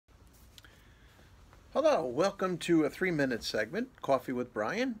Hello, welcome to a 3-minute segment, Coffee with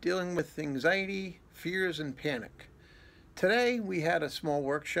Brian, dealing with anxiety, fears, and panic. Today we had a small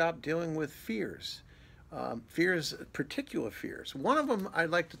workshop dealing with fears. Particular fears. One of them I'd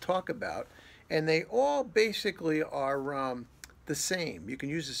like to talk about, and they all basically are the same. You can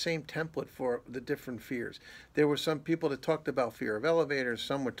use the same template for the different fears. There were some people that talked about fear of elevators,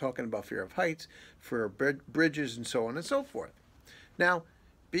 some were talking about fear of heights, fear of bridges, and so on and so forth. Now,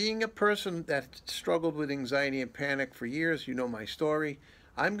 being a person that struggled with anxiety and panic for years, you know my story,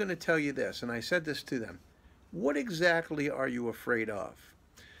 I'm going to tell you this, and I said this to them. What exactly are you afraid of?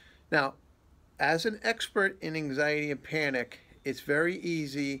 Now, as an expert in anxiety and panic, it's very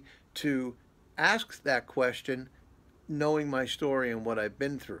easy to ask that question knowing my story and what I've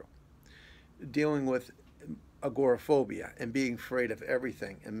been through, dealing with agoraphobia and being afraid of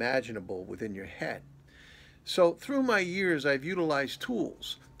everything imaginable within your head. So through my years, I've utilized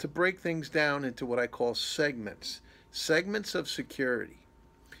tools to break things down into what I call segments of security.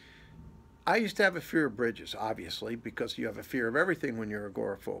 I used to have a fear of bridges, obviously, because you have a fear of everything when you're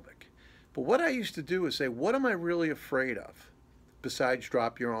agoraphobic. But what I used to do is say, what am I really afraid of? Besides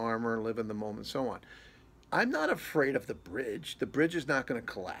drop your armor, live in the moment, so on. I'm not afraid of the bridge. The bridge is not going to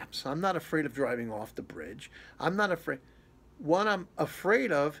collapse. I'm not afraid of driving off the bridge. I'm not afraid. What I'm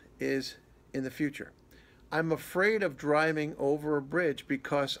afraid of is in the future. I'm afraid of driving over a bridge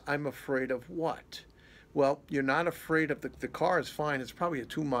because I'm afraid of what? Well, you're not afraid of the car is fine. It's probably a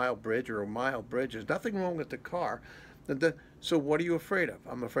 2-mile bridge or a mile bridge. There's nothing wrong with the car. So what are you afraid of?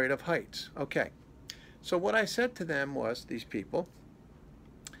 I'm afraid of heights. Okay. So what I said to them was, these people,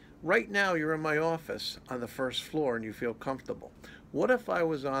 right now you're in my office on the first floor and you feel comfortable. What if I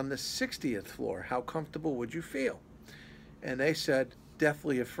was on the 60th floor? How comfortable would you feel? And they said,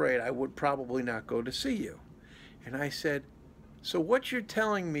 deathly afraid. I would probably not go to see you. And I said, so what you're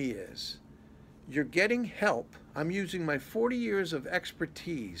telling me is you're getting help. I'm using my 40 years of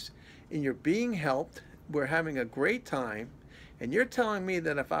expertise and you're being helped. We're having a great time. And you're telling me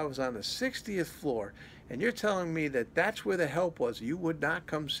that if I was on the 60th floor and you're telling me that that's where the help was, you would not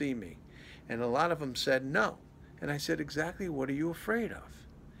come see me. And a lot of them said no. And I said, exactly what are you afraid of?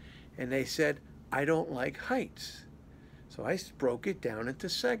 And they said, I don't like heights. So I broke it down into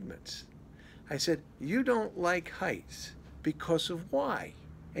segments. I said, you don't like heights because of why?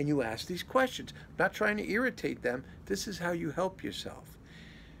 And you ask these questions. I'm not trying to irritate them. This is how you help yourself.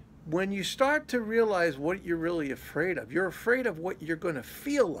 When you start to realize what you're really afraid of, you're afraid of what you're going to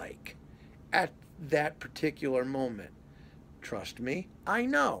feel like at that particular moment. Trust me, I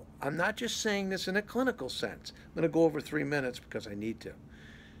know. I'm not just saying this in a clinical sense. I'm going to go over 3 minutes because I need to.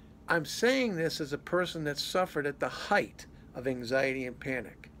 I'm saying this as a person that suffered at the height of anxiety and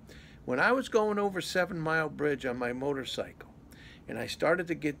panic. When I was going over 7 Mile Bridge on my motorcycle, and I started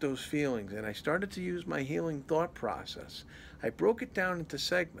to get those feelings, and I started to use my healing thought process, I broke it down into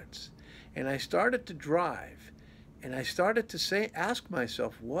segments, and I started to drive, and I started to ask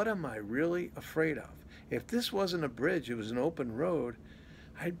myself, what am I really afraid of? If this wasn't a bridge, it was an open road,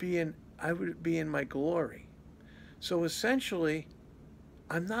 I would be in my glory. So essentially,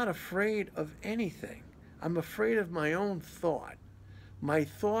 I'm not afraid of anything. I'm afraid of my own thought. My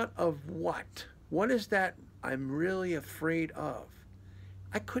thought of what? What is that I'm really afraid of?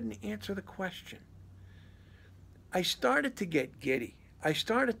 I couldn't answer the question. I started to get giddy. I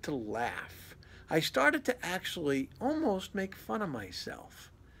started to laugh. I started to actually almost make fun of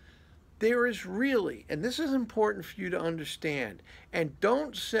myself. There is really, and this is important for you to understand, and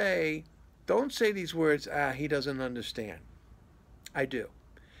don't say these words, he doesn't understand. I do.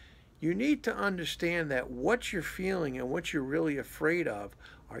 You need to understand that what you're feeling and what you're really afraid of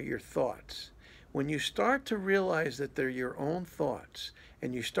are your thoughts. When you start to realize that they're your own thoughts,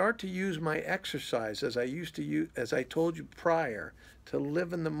 and you start to use my exercise as I told you prior, to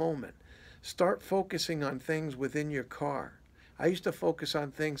live in the moment, start focusing on things within your car. I used to focus on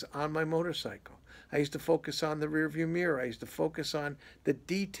things on my motorcycle. I used to focus on the rearview mirror. I used to focus on the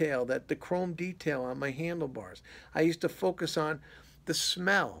detail, the chrome detail on my handlebars. I used to focus on the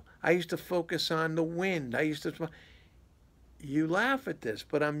smell. I used to focus on the wind. You laugh at this,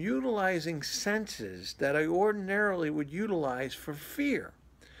 but I'm utilizing senses that I ordinarily would utilize for fear.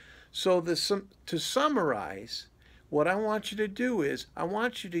 So to summarize, what I want you to do is I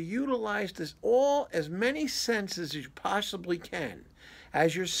want you to utilize as many senses as you possibly can.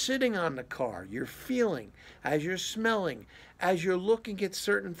 As you're sitting on the car, you're feeling, as you're smelling, as you're looking at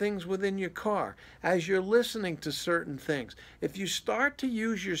certain things within your car, as you're listening to certain things. If you start to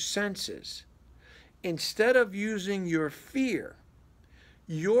use your senses, instead of using your fear,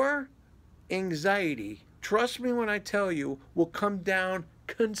 your anxiety, trust me when I tell you, will come down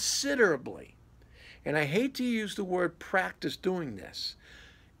considerably. And I hate to use the word practice doing this.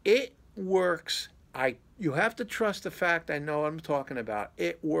 It works. You have to trust the fact I know what I'm talking about.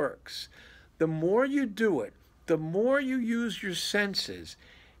 It works. The more you do it, the more you use your senses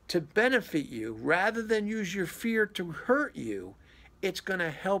to benefit you rather than use your fear to hurt you, it's going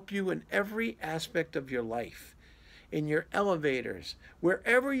to help you in every aspect of your life. In your elevators,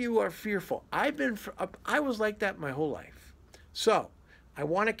 wherever you are fearful. I was like that my whole life. So I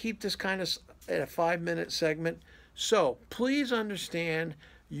want to keep this kind of at a 5-minute segment. So please understand,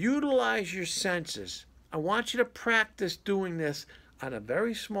 utilize your senses. I want you to practice doing this on a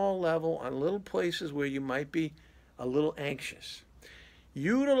very small level, on little places where you might be a little anxious.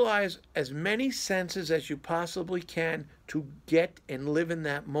 Utilize as many senses as you possibly can to get and live in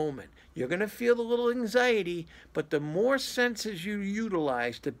that moment. You're going to feel a little anxiety, but the more senses you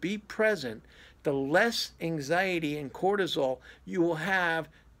utilize to be present, the less anxiety and cortisol you will have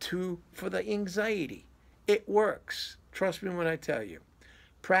for the anxiety. It works. Trust me when I tell you.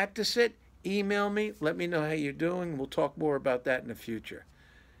 Practice it. Email me. Let me know how you're doing. We'll talk more about that in the future.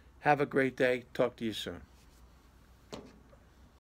 Have a great day. Talk to you soon.